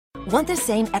Want the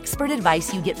same expert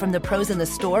advice you get from the pros in the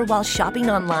store while shopping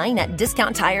online at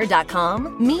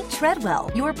DiscountTire.com? Meet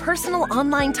Treadwell, your personal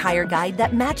online tire guide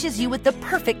that matches you with the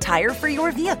perfect tire for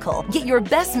your vehicle. Get your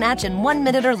best match in 1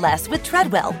 minute or less with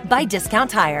Treadwell by Discount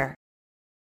Tire.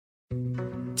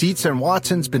 Dietz &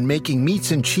 Watson's been making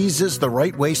meats and cheeses the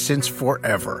right way since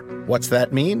forever. What's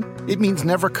that mean? It means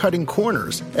never cutting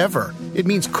corners, ever. It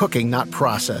means cooking, not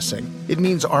processing. It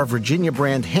means our Virginia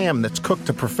brand ham that's cooked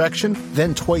to perfection,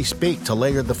 then twice baked to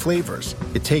layer the flavors.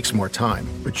 It takes more time,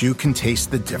 but you can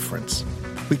taste the difference.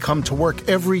 We come to work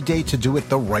every day to do it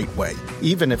the right way,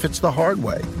 even if it's the hard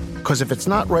way. Because if it's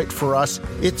not right for us,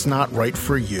 it's not right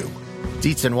for you.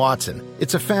 Dietz & Watson,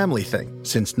 it's a family thing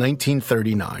since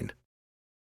 1939.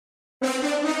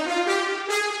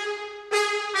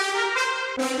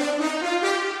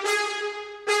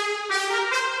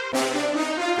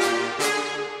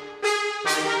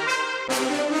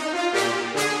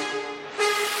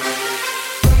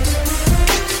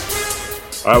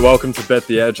 All right, welcome to Bet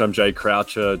the Edge. I'm Jay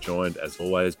Croucher, joined as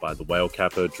always by the whale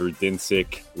capper, Drew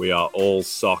Dinsick. We are all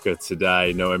soccer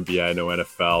today. No NBA, no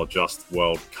NFL, just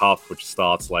World Cup, which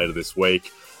starts later this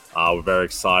week. We're very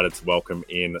excited to welcome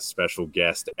in a special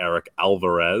guest, Eric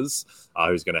Alvarez,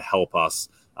 who's going to help us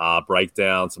break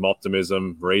down some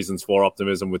optimism, reasons for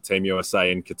optimism with Team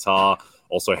USA in Qatar,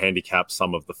 also handicap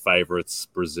some of the favorites,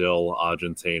 Brazil,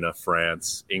 Argentina,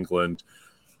 France, England.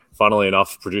 Funnily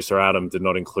enough, producer Adam did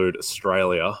not include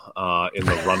Australia in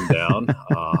the rundown.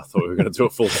 I thought we were going to do a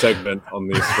full segment on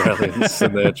the Australians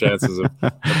and their chances of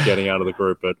getting out of the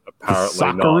group, but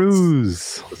apparently not.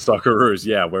 The Socceroos,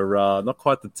 yeah. We're not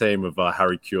quite the team of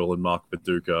Harry Kewell and Mark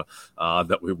Viduka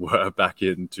that we were back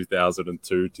in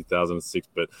 2002, 2006,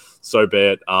 but so be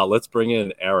it. Let's bring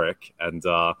in Eric. And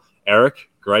Eric,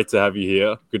 great to have you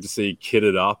here. Good to see you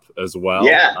kitted up as well.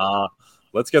 Yeah.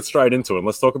 Let's get straight into it.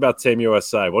 Let's talk about Team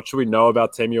USA. What should we know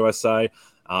about Team USA?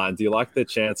 And do you like their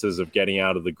chances of getting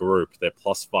out of the group? They're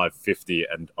plus 550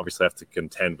 and obviously have to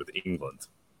contend with England.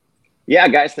 Yeah,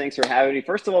 guys, thanks for having me.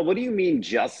 First of all, what do you mean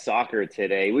just soccer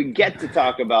today? We get to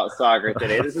talk about soccer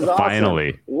today. This is awesome.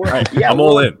 Finally. I'm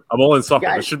all in. I'm all in soccer.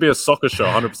 Guys, it should be a soccer show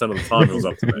 100% of the time. It was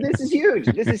up to me. This is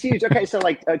huge. Okay, so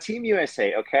Team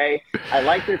USA, okay? I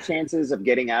like their chances of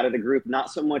getting out of the group,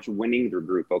 not so much winning the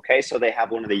group, okay? So they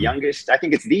have one of the youngest, I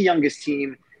think it's the youngest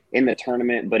team in the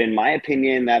tournament, but in my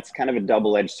opinion, that's kind of a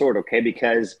double-edged sword, okay?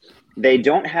 Because they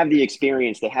don't have the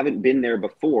experience. They haven't been there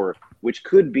before, which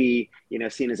could be,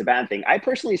 seen as a bad thing. I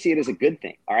personally see it as a good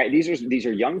thing. All right. These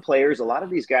are young players. A lot of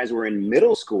these guys were in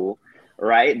middle school,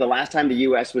 right? The last time the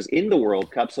U.S. was in the World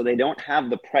Cup. So they don't have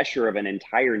the pressure of an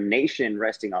entire nation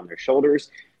resting on their shoulders.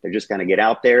 They're just going to get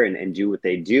out there and do what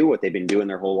they do, what they've been doing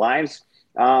their whole lives.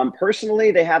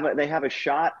 Personally, they have a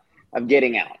shot of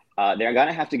getting out. They're going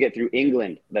to have to get through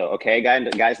England, though. Okay.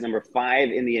 Guys number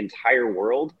 5 in the entire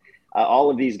world. All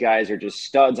of these guys are just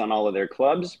studs on all of their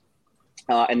clubs.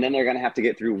 And then they're going to have to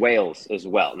get through Wales as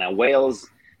well. Now, Wales,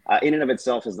 in and of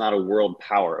itself, is not a world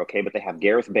power, okay? But they have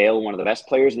Gareth Bale, one of the best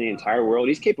players in the entire world.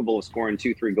 He's capable of scoring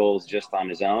 2-3 goals just on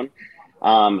his own.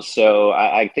 So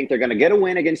I think they're going to get a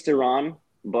win against Iran.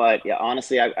 But yeah,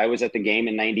 honestly, I was at the game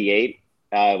in '98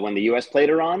 when the U.S. played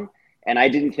Iran, and I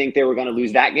didn't think they were going to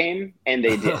lose that game, and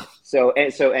they did. So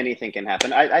anything can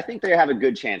happen. I think they have a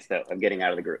good chance, though, of getting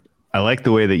out of the group. I like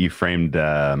the way that you framed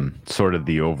sort of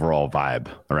the overall vibe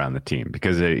around the team,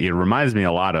 because it reminds me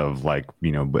a lot of,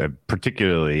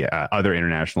 particularly other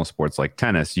international sports like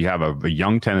tennis. You have a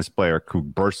young tennis player who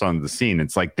bursts onto the scene.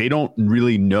 It's like they don't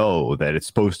really know that it's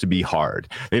supposed to be hard.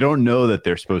 They don't know that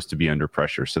they're supposed to be under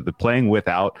pressure. So the playing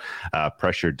without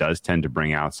pressure does tend to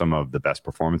bring out some of the best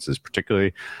performances,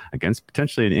 particularly against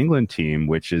potentially an England team,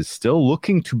 which is still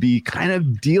looking to be kind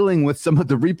of dealing with some of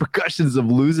the repercussions of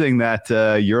losing that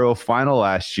Euro final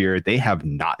last year. They have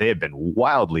been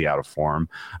wildly out of form.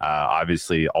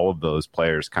 Obviously, all of those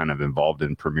players kind of involved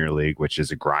in Premier League, which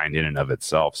is a grind in and of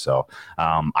itself. So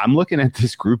I'm looking at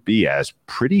this Group B as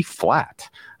pretty flat.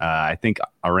 I think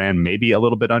Iran may be a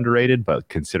little bit underrated, but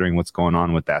considering what's going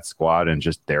on with that squad and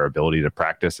just their ability to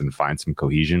practice and find some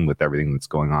cohesion with everything that's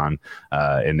going on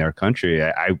in their country,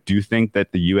 I do think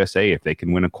that the USA, if they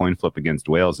can win a coin flip against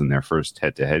Wales in their first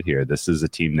head-to-head here, this is a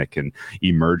team that can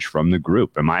emerge from the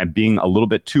group. Am I being a little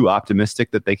bit too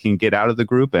optimistic that they can get out of the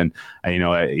group? And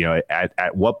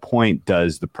at what point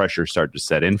does the pressure start to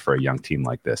set in for a young team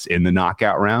like this in the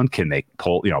knockout round? Can they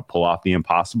pull off the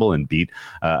impossible and beat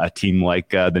a team like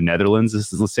the Netherlands?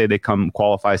 Let's say they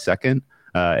qualify second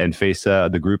and face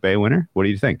the Group A winner. What do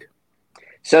you think?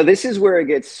 So this is where it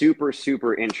gets super,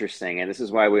 super interesting, and this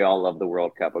is why we all love the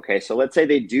World Cup. Okay, so let's say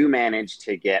they do manage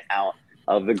to get out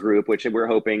of the group, which we're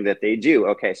hoping that they do.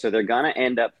 Okay, so they're going to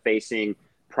end up facing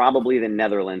probably the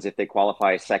Netherlands if they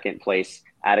qualify second place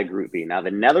out of Group B. Now,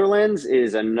 the Netherlands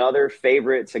is another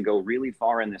favorite to go really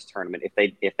far in this tournament.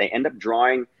 If they end up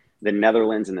drawing the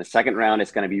Netherlands in the second round,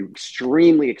 it's going to be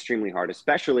extremely hard,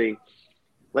 especially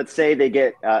let's say they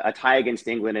get a tie against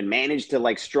England and manage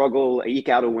to eke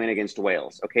out a win against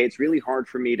Wales. Okay, it's really hard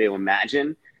for me to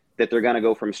imagine that they're going to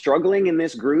go from struggling in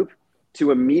this group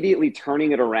to immediately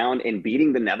turning it around and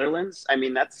beating the Netherlands. I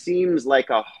mean, that seems like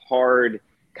a hard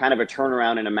kind of a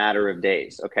turnaround in a matter of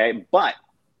days. Okay, but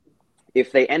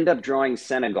if they end up drawing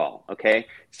Senegal, okay,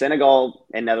 Senegal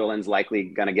and Netherlands likely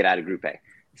going to get out of Group A.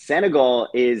 Senegal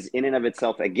is in and of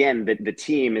itself, again, the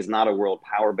team is not a world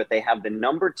power, but they have the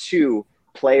number 2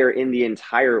 player in the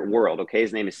entire world. Okay,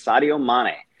 his name is Sadio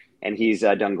Mane, and he's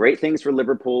done great things for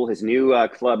Liverpool, his new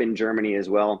club in Germany as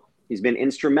well. He's been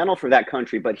instrumental for that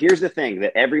country. But here's the thing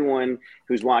that everyone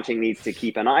who's watching needs to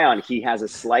keep an eye on. He has a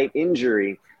slight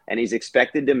injury, and he's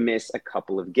expected to miss a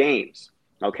couple of games.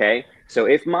 Okay, so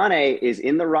if Mane is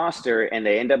in the roster and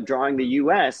they end up drawing the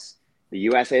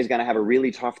USA is going to have a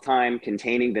really tough time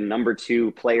containing the number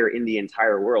 2 player in the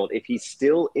entire world. If he's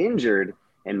still injured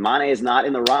and Mane is not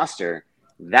in the roster,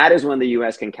 that is when the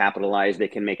US can capitalize. They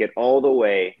can make it all the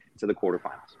way to the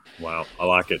quarterfinals. Wow, I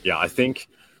like it. Yeah, I think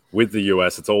with the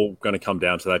US, it's all going to come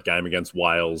down to that game against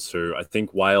Wales, who I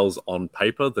think Wales on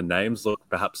paper, the names look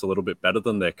perhaps a little bit better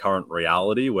than their current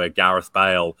reality, where Gareth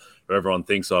Bale, who everyone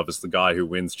thinks of as the guy who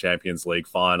wins Champions League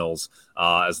finals,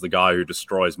 as the guy who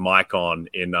destroys Maicon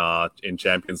in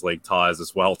Champions League ties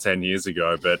as well 10 years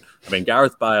ago. But I mean,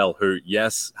 Gareth Bale, who,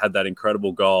 yes, had that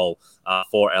incredible goal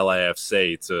for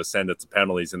LAFC to send it to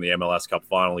penalties in the MLS Cup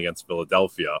final against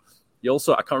Philadelphia. He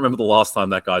also, I can't remember the last time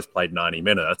that guy's played 90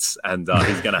 minutes, and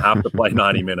he's going to have to play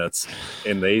 90 minutes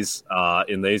in these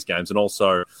games. And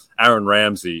also Aaron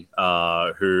Ramsey,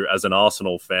 who, as an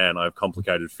Arsenal fan, I have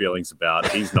complicated feelings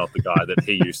about. He's not the guy that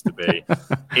he used to be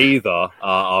either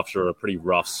after a pretty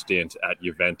rough stint at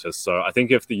Juventus. So I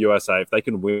think if the USA, if they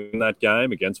can win that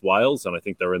game against Wales, and I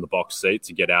think they're in the box seat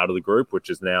to get out of the group, which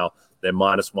is now they're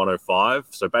minus 105.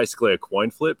 So basically a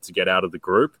coin flip to get out of the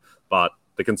group. But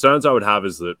the concerns I would have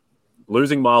is that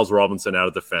losing Miles Robinson out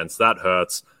of defense, that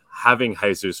hurts. Having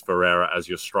Jesus Ferreira as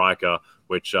your striker,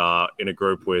 which in a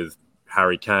group with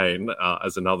Harry Kane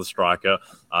as another striker,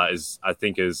 I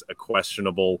think is a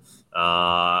questionable.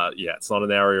 It's not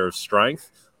an area of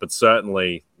strength, but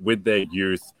certainly with their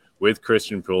youth, with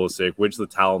Christian Pulisic, with the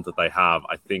talent that they have,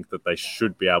 I think that they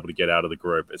should be able to get out of the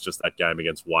group. It's just that game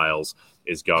against Wales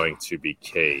is going to be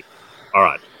key. All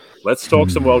right, let's talk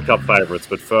some World Cup favourites,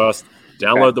 but first,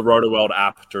 download the RotoWorld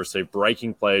app to receive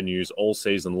breaking player news all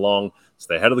season long.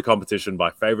 Stay ahead of the competition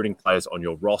by favoriting players on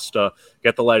your roster.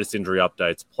 Get the latest injury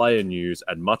updates, player news,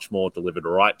 and much more delivered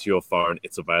right to your phone.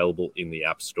 It's available in the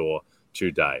App Store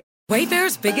today.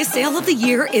 Wayfair's biggest sale of the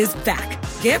year is back.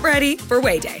 Get ready for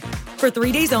Wayday. For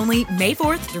 3 days only, May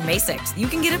 4th through May 6th, you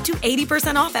can get up to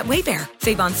 80% off at Wayfair.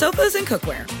 Save on sofas and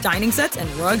cookware, dining sets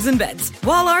and rugs and beds,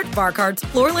 wall art, bar cards,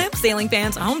 floor lamps, ceiling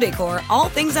fans, home decor, all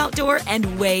things outdoor,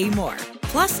 and way more.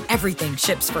 Plus, everything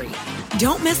ships free.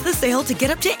 Don't miss the sale to get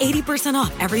up to 80%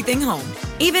 off everything home,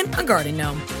 even a garden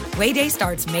gnome. Wayday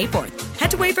starts May 4th.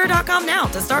 Head to wayfair.com now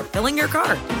to start filling your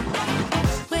cart.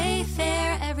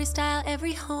 Wayfair, every style,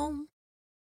 every home.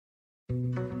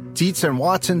 Dietz and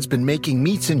Watson's been making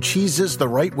meats and cheeses the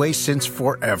right way since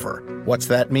forever. What's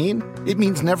that mean? It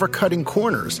means never cutting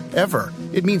corners, ever.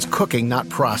 It means cooking, not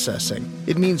processing.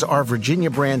 It means our Virginia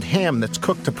brand ham that's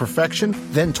cooked to perfection,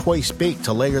 then twice baked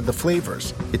to layer the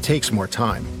flavors. It takes more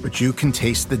time, but you can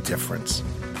taste the difference.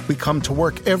 We come to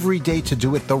work every day to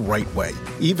do it the right way,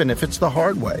 even if it's the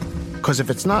hard way. Because if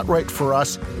it's not right for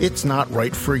us, it's not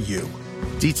right for you.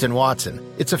 Dietz and Watson,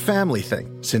 it's a family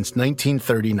thing since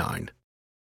 1939.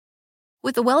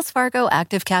 With the Wells Fargo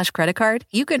Active Cash Credit Card,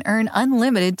 you can earn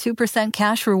unlimited 2%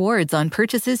 cash rewards on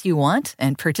purchases you want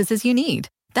and purchases you need.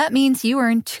 That means you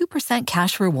earn 2%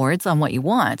 cash rewards on what you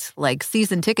want, like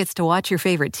season tickets to watch your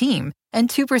favorite team,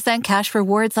 and 2% cash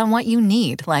rewards on what you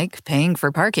need, like paying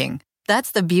for parking.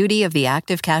 That's the beauty of the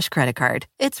Active Cash Credit Card.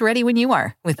 It's ready when you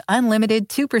are, with unlimited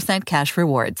 2% cash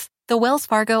rewards. The Wells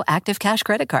Fargo Active Cash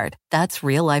Credit Card. That's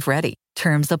real life ready.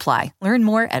 Terms apply. Learn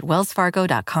more at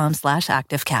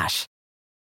wellsfargo.com/activecash.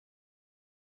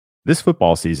 This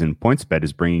football season, PointsBet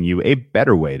is bringing you a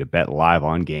better way to bet live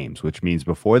on games, which means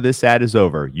before this ad is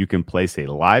over, you can place a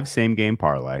live same-game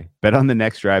parlay, bet on the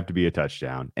next drive to be a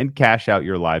touchdown, and cash out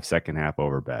your live second-half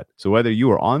over bet. So whether you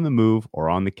are on the move or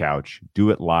on the couch, do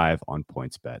it live on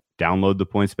PointsBet. Download the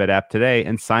PointsBet app today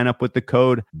and sign up with the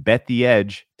code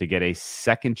BetTheEdge to get a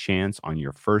second chance on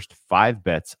your first 5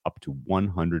 bets up to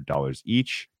 $100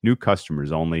 each. New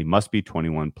customers only, must be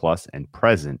 21 plus and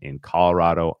present in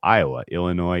Colorado, Iowa,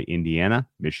 Illinois, Indiana,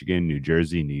 Michigan, New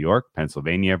Jersey, New York,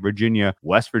 Pennsylvania, Virginia,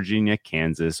 West Virginia,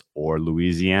 Kansas, or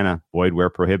Louisiana. Void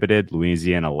where prohibited.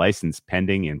 Louisiana license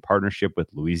pending in partnership with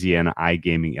Louisiana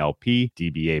iGaming LP,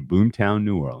 DBA Boomtown,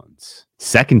 New Orleans.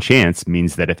 Second chance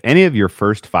means that if any of your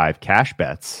first 5 cash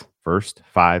bets, first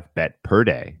 5 bet per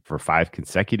day for 5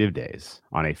 consecutive days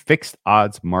on a fixed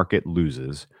odds market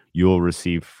loses, you will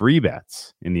receive free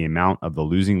bets in the amount of the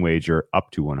losing wager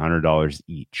up to $100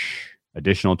 each.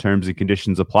 Additional terms and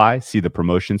conditions apply. See the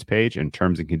promotions page and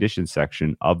terms and conditions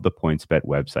section of the PointsBet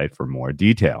website for more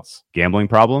details. Gambling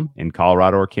problem? In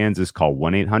Colorado or Kansas, call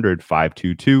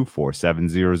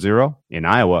 1-800-522-4700. In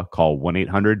Iowa, call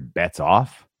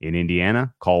 1-800-BETS-OFF. In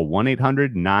Indiana, call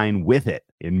 1-800-9-WITH-IT.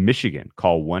 In Michigan,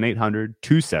 call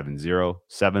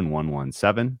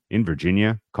 1-800-270-7117. In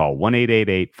Virginia, call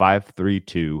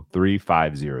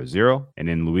 1-888-532-3500. And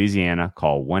in Louisiana,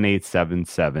 call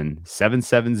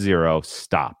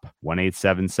 1-877-770-STOP.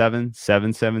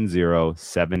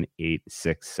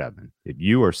 1-877-770-7867. If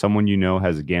you or someone you know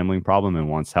has a gambling problem and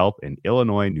wants help in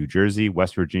Illinois, New Jersey,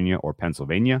 West Virginia, or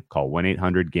Pennsylvania, call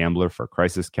 1-800-GAMBLER for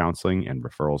crisis counseling and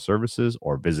referral services,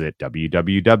 or visit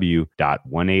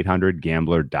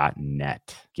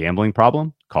www.1800gambler.net. Gambling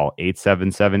problem? Call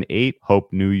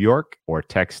 877-8-HOPE-NEW YORK or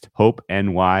text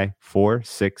HOPE-NY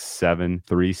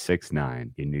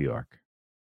 467-369 in New York.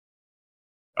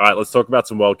 All right, let's talk about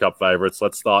some World Cup favorites.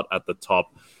 Let's start at the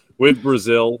top with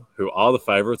Brazil, who are the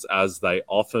favorites, as they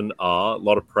often are. A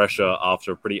lot of pressure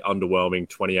after a pretty underwhelming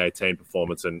 2018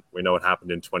 performance, and we know what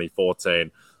happened in 2014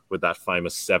 with that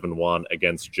famous 7-1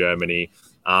 against Germany.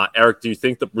 Eric, do you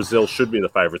think that Brazil should be the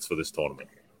favorites for this tournament?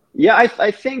 Yeah,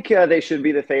 I think they should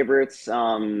be the favorites.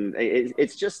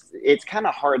 It's kind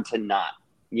of hard to not,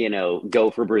 go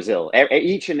for Brazil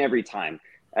each and every time.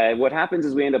 What happens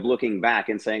is we end up looking back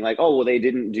and saying like, oh, well, they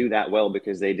didn't do that well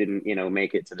because they didn't,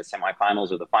 make it to the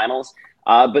semifinals or the finals.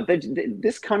 But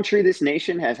this country, this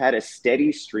nation has had a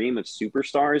steady stream of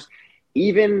superstars.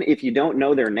 Even if you don't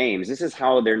know their names, this is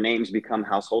how their names become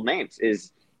household names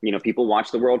is, people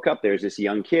watch the World Cup. There's this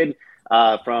young kid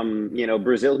from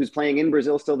Brazil who's playing in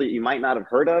Brazil still that you might not have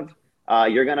heard of.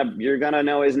 You're gonna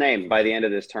know his name by the end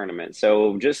of this tournament.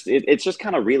 So it's just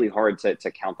kind of really hard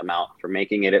to count them out for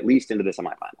making it at least into the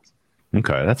semifinals.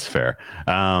 Okay, that's fair.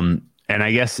 And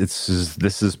I guess this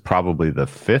is probably the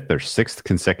 5th or 6th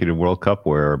consecutive World Cup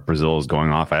where Brazil is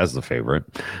going off as the favorite.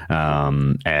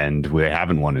 And we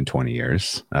haven't won in 20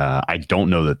 years. I don't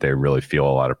know that they really feel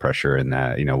a lot of pressure in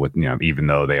that, even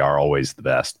though they are always the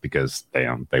best because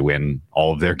they win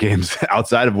all of their games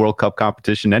outside of World Cup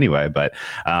competition anyway. But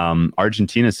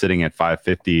Argentina sitting at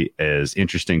 550 is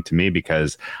interesting to me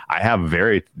because I have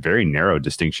very, very narrow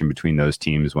distinction between those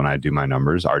teams when I do my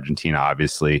numbers. Argentina,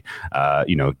 obviously,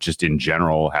 just in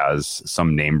general has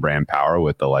some name brand power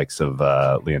with the likes of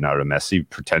Leonardo Messi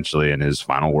potentially in his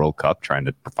final World Cup, trying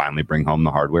to finally bring home the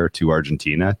hardware to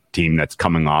Argentina, team that's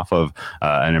coming off of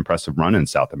an impressive run in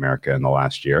South America in the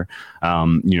last year.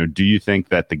 Do you think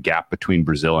that the gap between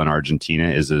Brazil and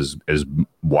Argentina is as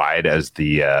wide as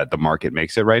the market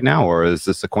makes it right now, or is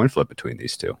this a coin flip between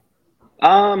these two?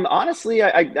 Honestly,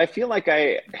 I feel like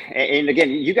and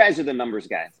again, you guys are the numbers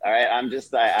guys. All right.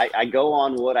 I go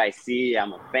on what I see.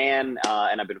 I'm a fan,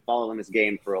 and I've been following this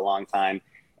game for a long time.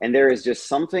 And there is just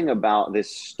something about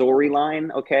this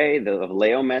storyline. Okay. Of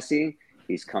Leo Messi.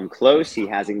 He's come close. He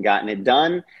hasn't gotten it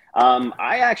done.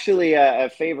 I actually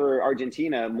favor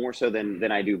Argentina more so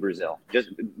than I do Brazil, just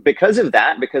because of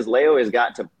that, because Leo has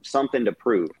got something to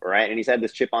prove. All right. And he's had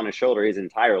this chip on his shoulder his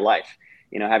entire life.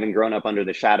 Having grown up under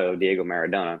the shadow of Diego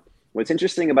Maradona. What's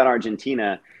interesting about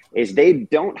Argentina is they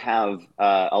don't have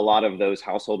a lot of those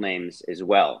household names as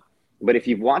well. But if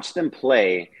you've watched them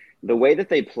play, the way that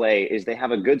they play is they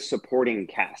have a good supporting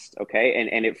cast, okay?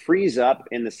 And it frees up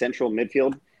in the central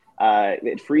midfield.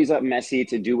 It frees up Messi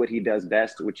to do what he does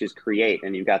best, which is create.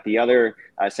 And you've got the other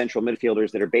central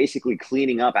midfielders that are basically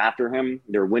cleaning up after him.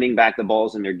 They're winning back the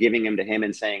balls and they're giving them to him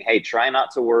and saying, hey, try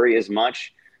not to worry as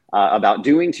much about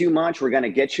doing too much. We're going to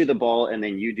get you the ball and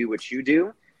then you do what you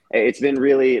do. They've been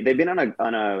on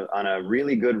a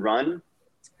really good run.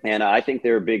 And I think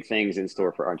there are big things in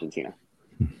store for Argentina.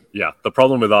 Yeah, the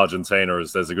problem with Argentina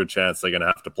is there's a good chance they're going to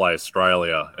have to play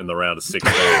Australia in the round of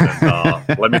 16.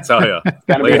 And let me tell you,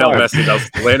 Lionel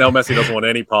Messi doesn't want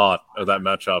any part of that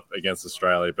matchup against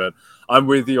Australia. But I'm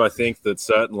with you. I think that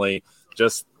certainly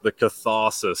just the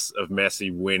catharsis of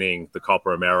Messi winning the Copa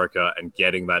America and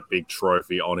getting that big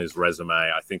trophy on his resume,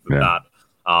 I think that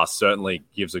certainly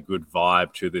gives a good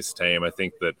vibe to this team. I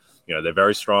think that, they're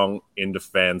very strong in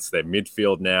defense. Their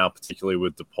midfield now, particularly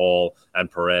with DePaul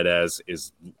and Paredes,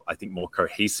 is, I think, more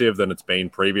cohesive than it's been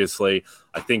previously.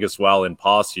 I think as well in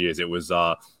past years, it was,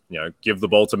 give the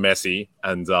ball to Messi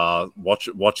and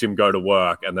watch him go to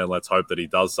work, and then let's hope that he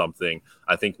does something.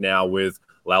 I think now with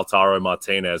Lautaro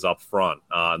Martinez up front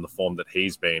in the form that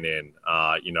he's been in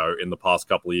the past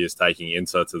couple of years, taking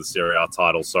Inter to the Serie A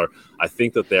title. So I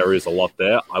think that there is a lot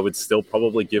there. I would still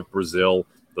probably give Brazil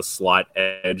the slight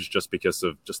edge just because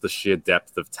of just the sheer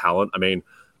depth of talent. I mean,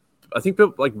 I think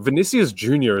people, like Vinicius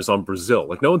Jr. is on Brazil.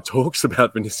 Like, no one talks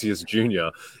about Vinicius Jr.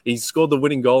 He scored the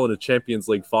winning goal in a Champions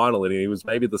League final, and he was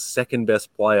maybe the second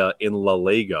best player in La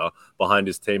Liga behind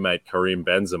his teammate Karim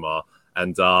Benzema.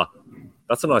 And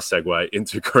that's a nice segue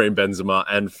into Karim Benzema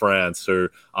and France, who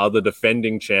are the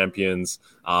defending champions.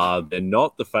 They're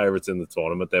not the favorites in the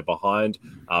tournament. They're behind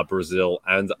Brazil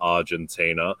and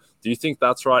Argentina. Do you think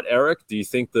that's right, Eric? Do you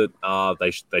think that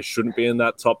they shouldn't be in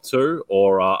that top two,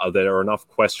 or are there enough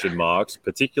question marks,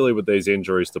 particularly with these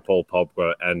injuries to Paul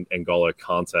Pogba and N'Golo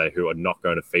Kante, who are not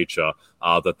going to feature,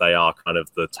 that they are kind of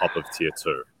the top of tier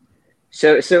two?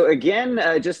 So again,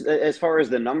 just as far as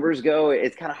the numbers go,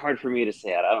 it's kind of hard for me to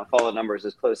say. I don't follow the numbers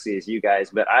as closely as you guys,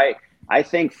 but I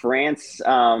think France,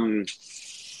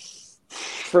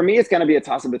 for me, it's going to be a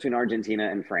toss-up between Argentina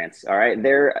and France. All right,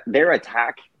 their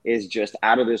attack is just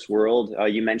out of this world.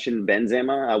 You mentioned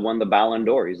Benzema won the Ballon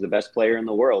d'Or. He's the best player in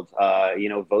the world.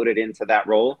 Voted into that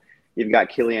role. You've got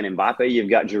Kylian Mbappe. You've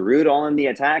got Giroud all in the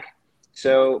attack.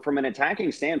 So from an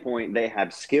attacking standpoint, they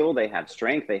have skill, they have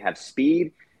strength, they have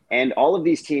speed. And all of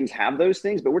these teams have those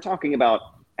things, but we're talking about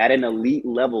at an elite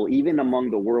level, even among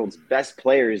the world's best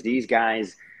players, these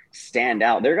guys stand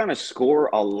out. They're going to score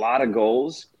a lot of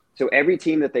goals. So every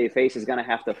team that they face is going to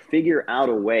have to figure out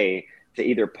a way to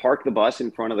either park the bus in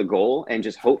front of the goal and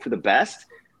just hope for the best,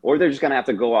 or they're just going to have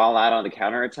to go all out on the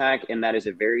counterattack. And that is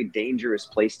a very dangerous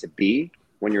place to be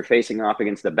when you're facing off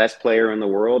against the best player in the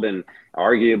world and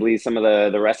arguably some of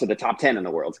the rest of the top 10 in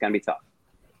the world. It's going to be tough.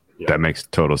 That makes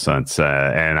total sense.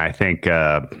 And I think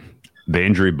the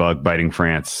injury bug biting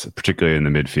France, particularly in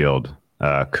the midfield,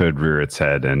 could rear its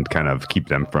head and kind of keep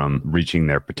them from reaching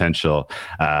their potential.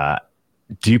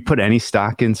 Do you put any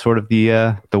stock in sort of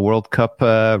the World Cup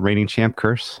reigning champ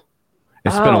curse?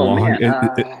 It's been a long.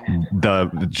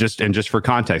 Just for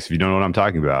context, if you don't know what I'm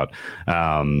talking about,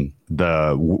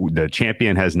 the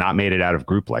champion has not made it out of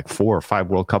group like 4 or 5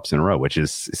 World Cups in a row, which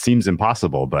seems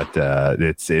impossible. But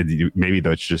maybe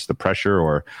that's just the pressure,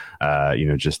 or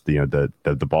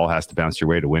the ball has to bounce your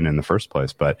way to win in the first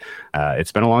place. But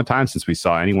it's been a long time since we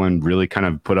saw anyone really kind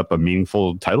of put up a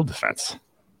meaningful title defense.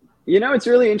 It's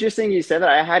really interesting you said that.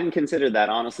 I hadn't considered that,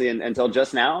 honestly, until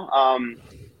just now.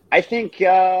 I think,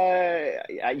 there's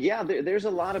a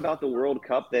lot about the World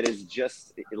Cup that is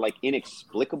just like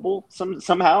inexplicable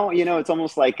somehow. It's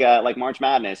almost like March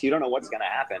Madness. You don't know what's going to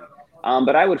happen.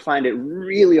 But I would find it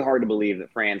really hard to believe that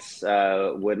France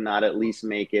would not at least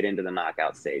make it into the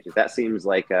knockout stage. That seems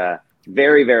like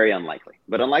very, very unlikely.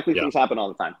 But unlikely things happen all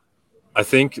the time. I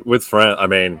think with France,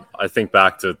 I think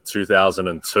back to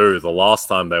 2002, the last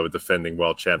time they were defending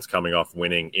world champs, coming off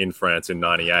winning in France in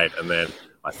 98, and then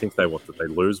I think did they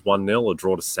lose 1-0 or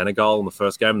draw to Senegal in the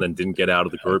first game and then didn't get out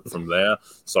of the group from there.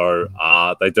 So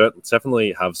they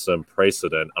definitely have some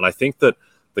precedent. And I think that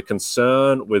the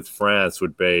concern with France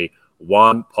would be,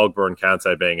 one, Pogba and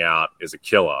Kante being out is a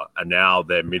killer. And now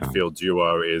their midfield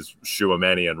duo is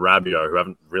Tchouaméni and Rabiot, who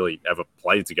haven't really ever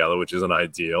played together, which isn't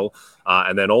ideal.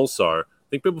 And then also, I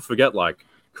think people forget,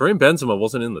 Karim Benzema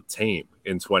wasn't in the team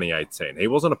in 2018. He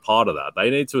wasn't a part of that. They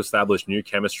need to establish new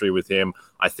chemistry with him.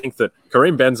 I think that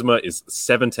Karim Benzema is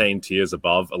 17 tiers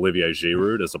above Olivier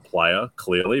Giroud as a player,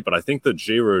 clearly. But I think that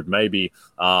Giroud maybe,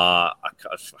 I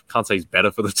can't say he's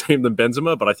better for the team than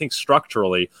Benzema, but I think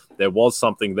structurally there was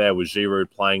something there with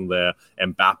Giroud playing there,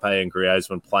 Mbappe and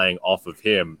Griezmann playing off of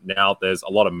him. Now there's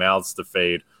a lot of mouths to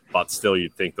feed, but still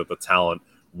you'd think that the talent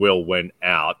will win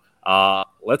out.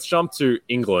 Let's jump to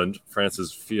England,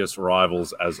 France's fierce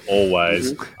rivals as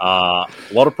always. A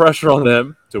lot of pressure on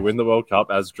them to win the World Cup.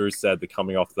 As Drew said, they're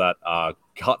coming off that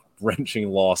gut-wrenching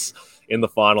loss in the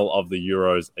final of the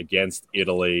Euros against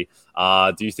Italy.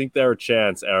 Do you think they're a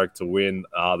chance, Eric, to win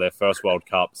their first World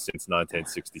Cup since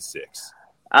 1966?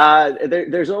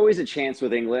 There's always a chance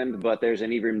with England, but there's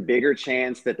an even bigger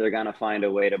chance that they're going to find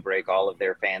a way to break all of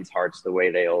their fans' hearts the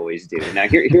way they always do. Now,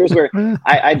 here's where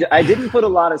I didn't put a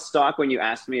lot of stock when you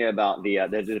asked me about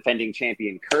the defending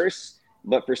champion curse,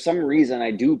 but for some reason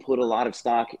I do put a lot of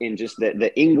stock in just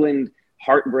the England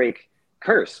heartbreak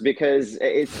curse, because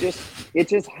it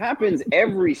just happens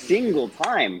every single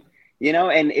time.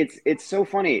 And it's so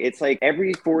funny. It's like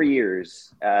every 4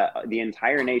 years, the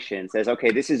entire nation says,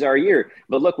 okay, this is our year.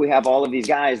 But look, we have all of these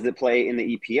guys that play in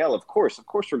the EPL. Of course,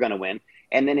 we're going to win.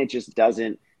 And then it just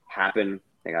doesn't happen.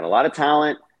 They got a lot of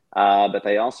talent, but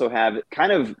they also have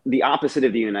kind of the opposite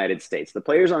of the United States. The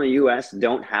players on the U.S.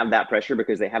 don't have that pressure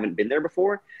because they haven't been there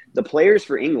before. The players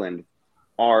for England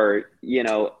are,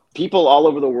 people all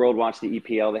over the world watch the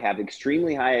EPL. They have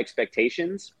extremely high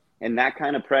expectations. And that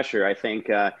kind of pressure, I think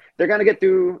they're going to get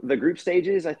through the group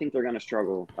stages. I think they're going to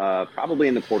struggle probably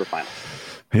in the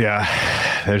quarterfinals. Yeah,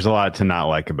 there's a lot to not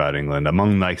like about England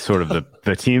among like sort of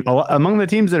the team among the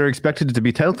teams that are expected to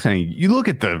be title contending. You look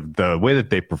at the way that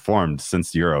they performed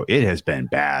since the Euro; it has been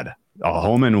bad. A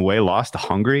home and away loss to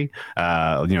Hungary.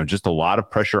 Just a lot of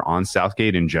pressure on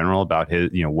Southgate in general about his,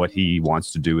 what he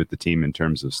wants to do with the team in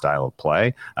terms of style of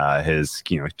play.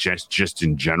 Just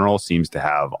in general seems to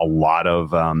have a lot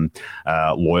of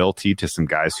loyalty to some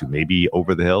guys who may be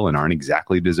over the hill and aren't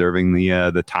exactly deserving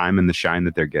the time and the shine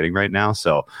that they're getting right now.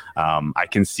 So I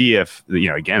can see if,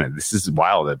 again, this is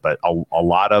wild, but a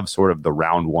lot of sort of the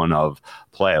round one of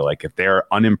play, like if they're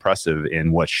unimpressive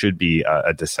in what should be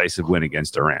a decisive win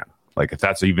against Iran. Like if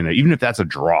that's even if that's a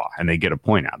draw and they get a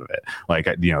point out of it, like,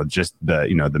 just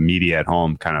the media at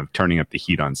home kind of turning up the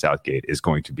heat on Southgate is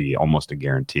going to be almost a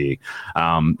guarantee.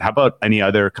 How about any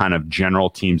other kind of general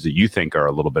teams that you think are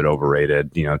a little bit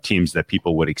overrated, teams that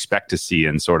people would expect to see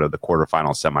in sort of the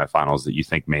quarterfinals, semifinals that you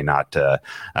think may not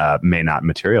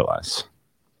materialize?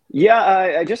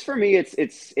 Yeah, just for me,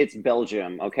 it's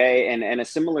Belgium. Okay. And a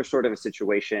similar sort of a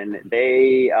situation.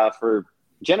 They, for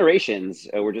generations,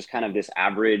 were just kind of this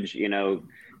average,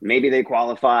 maybe they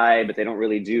qualify, but they don't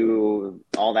really do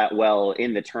all that well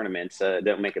in the tournaments. They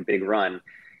don't make a big run.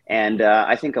 And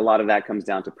I think a lot of that comes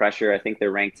down to pressure. I think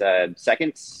they're ranked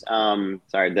second.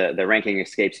 The ranking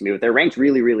escapes me, but they're ranked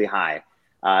really, really high.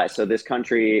 So this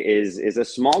country is a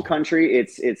small country.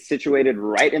 It's situated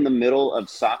right in the middle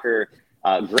of soccer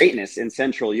greatness in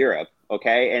Central Europe.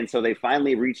 Okay. And so they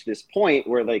finally reached this point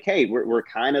where like, hey, we're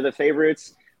kind of the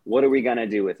favorites. What are we going to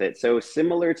do with it? So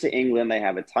similar to England, they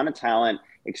have a ton of talent,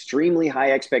 extremely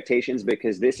high expectations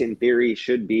because this in theory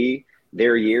should be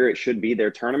their year. It should be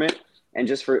their tournament. And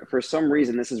just for some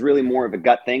reason, this is really more of a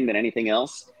gut thing than anything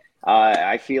else.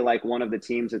 I feel like one of the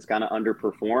teams that's going to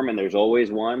underperform, and there's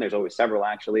always several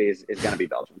actually, is going to be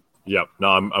Belgium. Yep. No,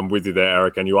 I'm with you there,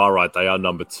 Eric. And you are right. They are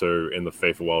number 2 in the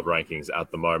FIFA World Rankings at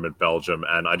the moment, Belgium.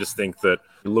 And I just think that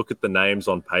you look at the names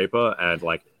on paper and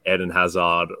like Eden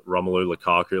Hazard, Romelu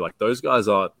Lukaku, like those guys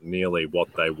aren't nearly what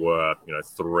they were,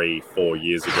 3-4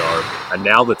 years ago. And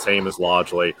now the team is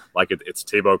largely like it's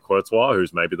Thibaut Courtois,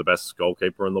 who's maybe the best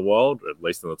goalkeeper in the world, at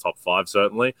least in the top 5,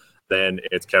 certainly. Then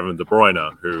it's Kevin De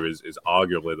Bruyne, who is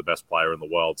arguably the best player in the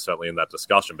world, certainly in that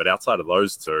discussion. But outside of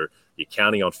those two, you're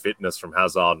counting on fitness from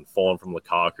Hazard and form from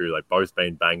Lukaku. They've both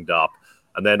been banged up.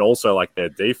 And then also like their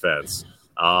defense,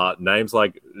 names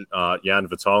like Jan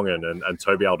Vertonghen and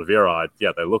Toby Alderweireld,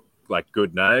 they look like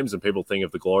good names. And people think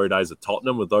of the glory days at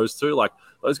Tottenham with those two. Like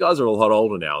those guys are a lot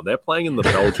older now. And they're playing in the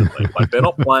Belgian league. Like they're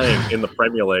not playing in the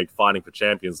Premier League fighting for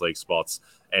Champions League spots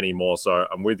anymore. So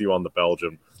I'm with you on the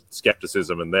Belgium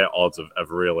skepticism, and their odds have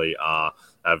really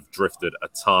have drifted a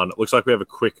ton. It looks like we have a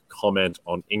quick comment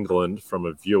on England from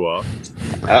a viewer.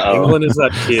 England is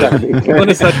that kid.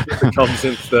 England is that kid that comes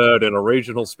in third in a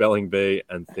regional spelling bee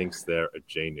and thinks they're a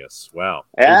genius. Wow.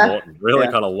 Yeah. Morton, really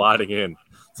kind of lighting in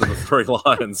to the 3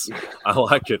 lions. I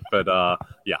like it, but I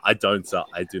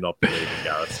do not believe in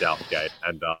Gareth Southgate.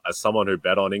 And as someone who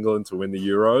bet on England to win the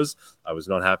Euros, I was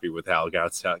not happy with how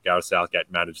Gareth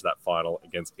Southgate managed that final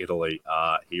against Italy.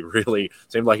 He really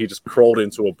seemed like he just crawled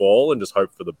into a ball and just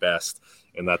hoped for the best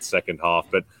in that second half.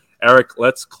 But Eric,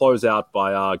 let's close out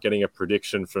by getting a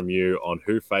prediction from you on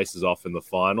who faces off in the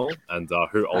final and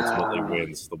who ultimately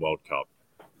wins the World Cup.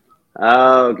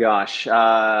 Oh gosh,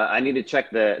 I need to check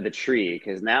the tree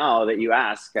because now that you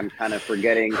ask, I'm kind of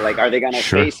forgetting. Like, are they going to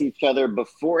face each other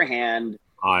beforehand?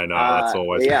 I know that's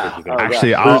always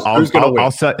actually.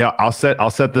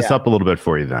 I'll set this up a little bit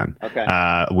for you then.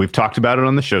 Okay. We've talked about it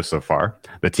on the show so far.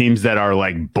 The teams that are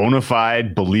like bona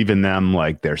fide, believe in them,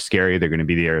 like they're scary, they're going to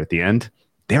be there at the end.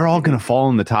 They're all going to fall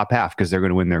in the top half because they're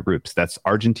going to win their groups. That's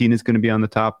Argentina's going to be on the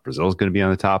top. Brazil's going to be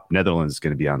on the top. Netherlands is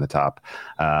going to be on the top.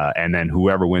 And then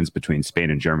whoever wins between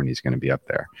Spain and Germany is going to be up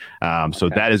there. So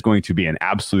that is going to be an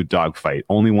absolute dogfight.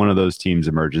 Only one of those teams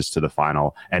emerges to the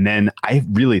final. And then I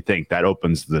really think that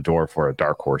opens the door for a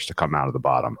dark horse to come out of the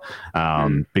bottom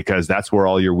because that's where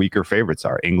all your weaker favorites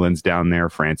are. England's down there.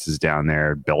 France is down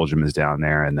there. Belgium is down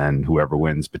there. And then whoever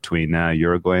wins between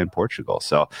Uruguay and Portugal.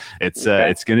 So it's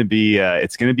going to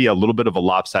be a little bit of a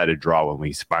lopsided draw when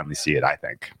we finally see it, I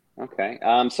think. Okay.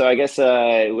 So I guess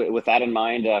with that in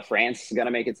mind, France is going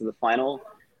to make it to the final.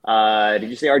 Did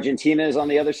you say Argentina is on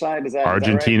the other side? Is that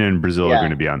Argentina right? and Brazil are going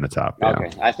to be on the top. Yeah.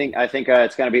 Okay. I think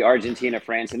it's going to be Argentina,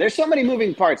 France, and there's so many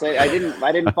moving parts. I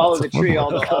didn't follow the tree all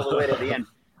the way to the end.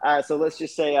 So let's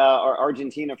just say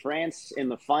Argentina, France in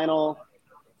the final.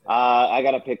 I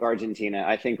got to pick Argentina.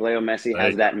 I think Leo Messi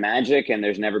has that magic, and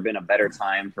there's never been a better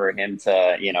time for him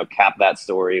to cap that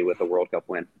story with a World Cup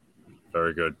win.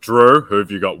 Very good. Drew, who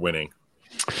have you got winning?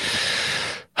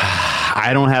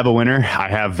 I don't have a winner. I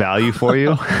have value for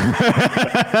you.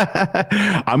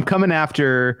 I'm coming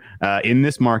after, in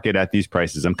this market at these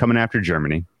prices, I'm coming after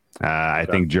Germany. I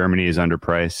think Germany is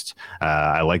underpriced.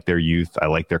 I like their youth. I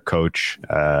like their coach.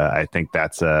 I think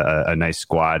that's a nice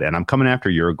squad. And I'm coming after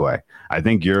Uruguay. I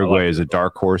think Uruguay is a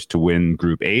dark horse to win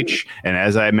Group H. And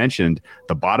as I mentioned,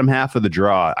 the bottom half of the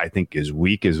draw, I think, is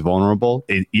weak, is vulnerable.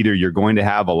 Either you're going to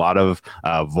have a lot of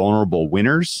vulnerable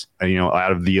winners,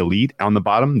 out of the elite on the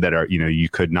bottom that are, you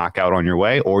could knock out on your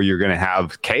way, or you're going to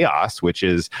have chaos, which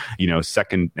is,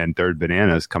 second and third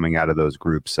bananas coming out of those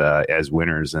groups as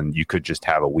winners. And you could just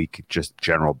have a weak, just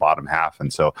general bottom half.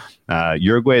 And so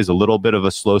Uruguay is a little bit of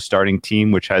a slow starting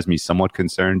team, which has me somewhat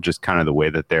concerned, just kind of the way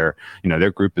that their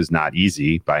group is not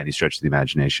easy by any stretch of the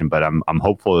imagination. But I'm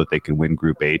hopeful that they can win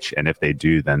Group H. And if they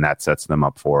do, then that sets them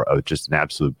up for just an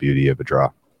absolute beauty of a draw.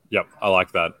 Yep, I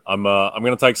like that. I'm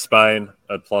going to take Spain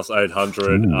at plus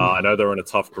 800. I know they're in a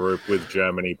tough group with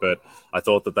Germany, but I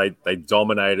thought that they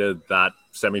dominated that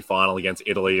semi-final against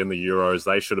Italy in the Euros.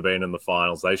 They should have been in the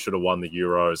finals. They should have won the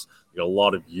Euros. They got a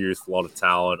lot of youth, a lot of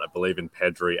talent. I believe in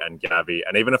Pedri and Gavi.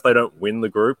 And even if they don't win the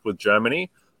group with Germany,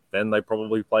 then they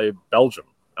probably play Belgium,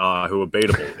 who are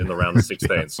beatable in the round of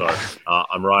 16. So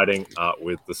I'm riding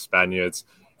with the Spaniards.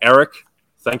 Eric,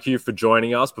 thank you for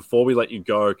joining us. Before we let you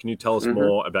go, can you tell us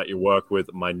more about your work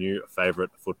with my new favorite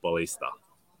futbolista?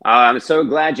 I'm so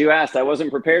glad you asked. I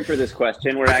wasn't prepared for this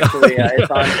question. We're actually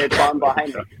it's on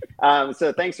behind me.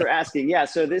 So thanks for asking. Yeah.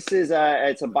 So this is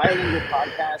it's a bilingual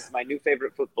podcast. My new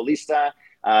favorite futbolista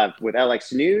with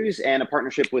LX News and a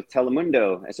partnership with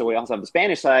Telemundo. And so we also have the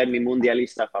Spanish side, Mi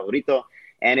Mundialista Favorito.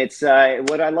 And it's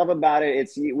what I love about it.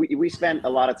 It's we spent a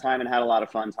lot of time and had a lot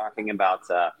of fun talking about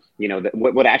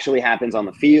what actually happens on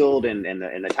the field and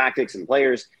the tactics and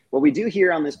players. What we do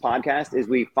here on this podcast is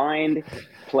we find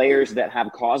players that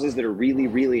have causes that are really,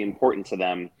 really important to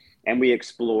them, and we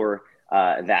explore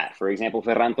that. For example,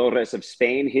 Ferran Torres of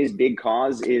Spain, his big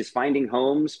cause is finding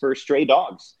homes for stray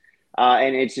dogs,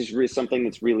 and it's just really something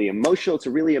that's really emotional. It's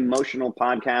a really emotional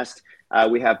podcast.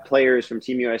 We have players from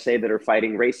Team USA that are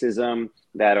fighting racism,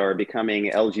 that are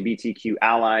becoming LGBTQ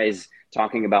allies,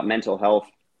 talking about mental health,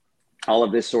 all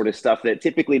of this sort of stuff that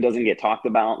typically doesn't get talked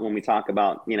about when we talk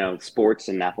about, sports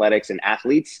and athletics and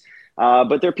athletes.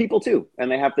 But they're people too,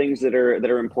 and they have things that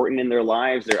are important in their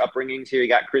lives, their upbringing too. You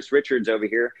got Chris Richards over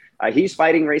here. He's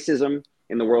fighting racism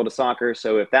in the world of soccer.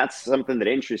 So if that's something that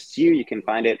interests you, you can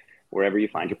find it wherever you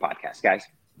find your podcast, guys.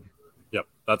 Yep,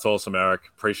 that's awesome, Eric.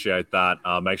 Appreciate that.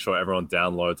 Make sure everyone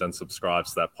downloads and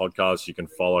subscribes to that podcast. You can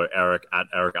follow Eric at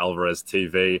Eric Alvarez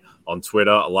TV on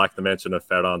Twitter. I like the mention of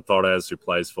Ferran Torres, who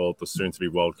plays for the soon-to-be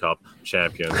World Cup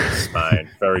champions in Spain.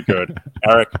 Very good.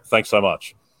 Eric, thanks so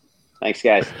much. Thanks,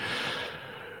 guys.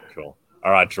 Cool.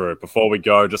 All right, Drew, before we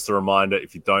go, just a reminder,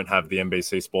 if you don't have the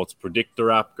NBC Sports Predictor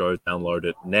app, go download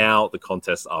it now. The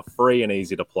contests are free and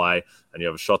easy to play, and you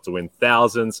have a shot to win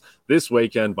thousands this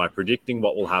weekend by predicting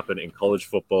what will happen in college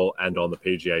football and on the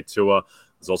PGA Tour.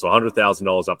 There's also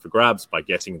 $100,000 up for grabs by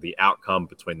guessing the outcome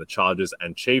between the Chargers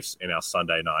and Chiefs in our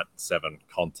Sunday Night 7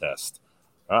 contest.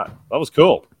 All right, that was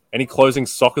cool. Any closing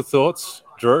soccer thoughts,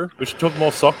 Drew? We should talk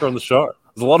more soccer on the show.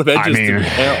 There's a lot of edges to be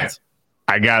found.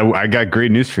 I got great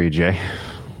news for you, Jay.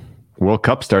 World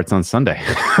Cup starts on Sunday.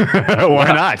 Why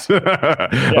not?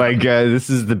 This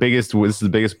is the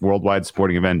biggest worldwide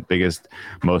sporting event, biggest,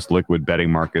 most liquid betting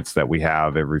markets that we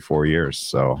have every 4 years.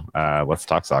 So let's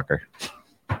talk soccer.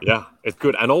 Yeah, it's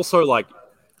good. And also,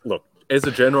 look, as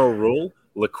a general rule,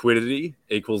 liquidity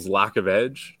equals lack of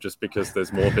edge, just because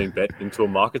there's more being bet into a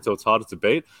market, so it's harder to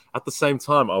beat. At the same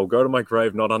time, I'll go to my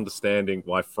grave not understanding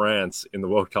why France in the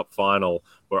World Cup final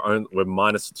were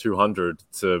minus 200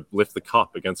 to lift the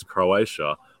cup against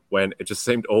Croatia, when it just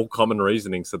seemed all common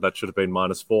reasoning said that should have been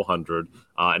minus 400.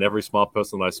 And every smart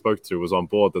person that I spoke to was on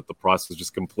board that the price was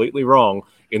just completely wrong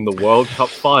in the World Cup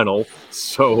final.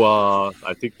 So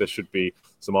I think there should be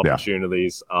some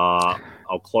opportunities. Yeah.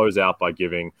 I'll close out by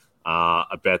giving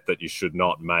a bet that you should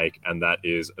not make, and that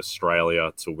is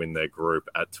Australia to win their group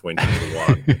at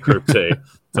 20-1. Group D.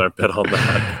 Don't bet on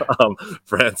that.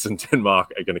 France and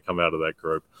Denmark are going to come out of that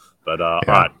group. But all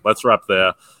right, let's wrap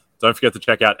there. Don't forget to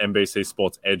check out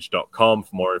NBCSportsEdge.com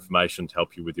for more information to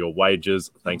help you with your wagers.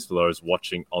 Thanks to those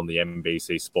watching on the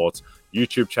NBC Sports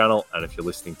YouTube channel. And if you're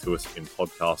listening to us in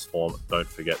podcast form, don't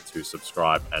forget to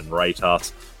subscribe and rate us.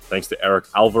 Thanks to Eric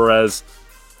Alvarez,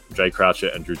 Jay Croucher,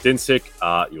 and Drew Dinsick.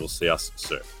 You'll see us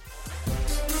soon.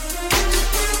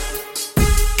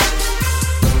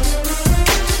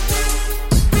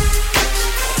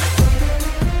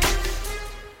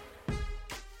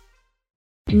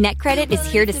 NetCredit is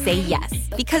here to say yes,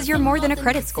 because you're more than a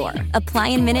credit score. Apply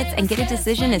in minutes and get a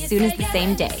decision as soon as the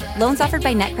same day. Loans offered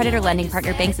by NetCredit or lending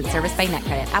partner banks and serviced by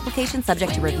NetCredit. Application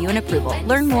subject to review and approval.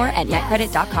 Learn more at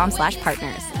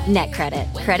netcredit.com/partners.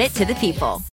 NetCredit. Credit to the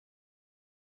people.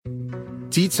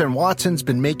 Dietz and Watson's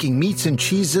been making meats and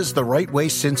cheeses the right way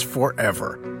since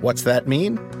forever. What's that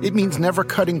mean? It means never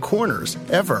cutting corners,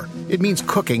 ever. It means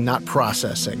cooking, not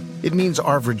processing. It means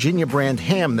our Virginia brand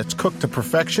ham that's cooked to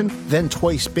perfection, then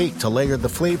twice baked to layer the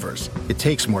flavors. It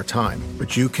takes more time,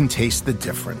 but you can taste the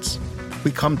difference.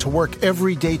 We come to work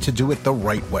every day to do it the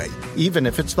right way, even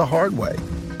if it's the hard way.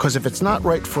 Because if it's not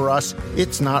right for us,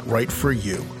 it's not right for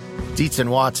you. Dietz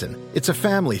and Watson, it's a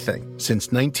family thing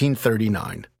since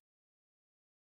 1939.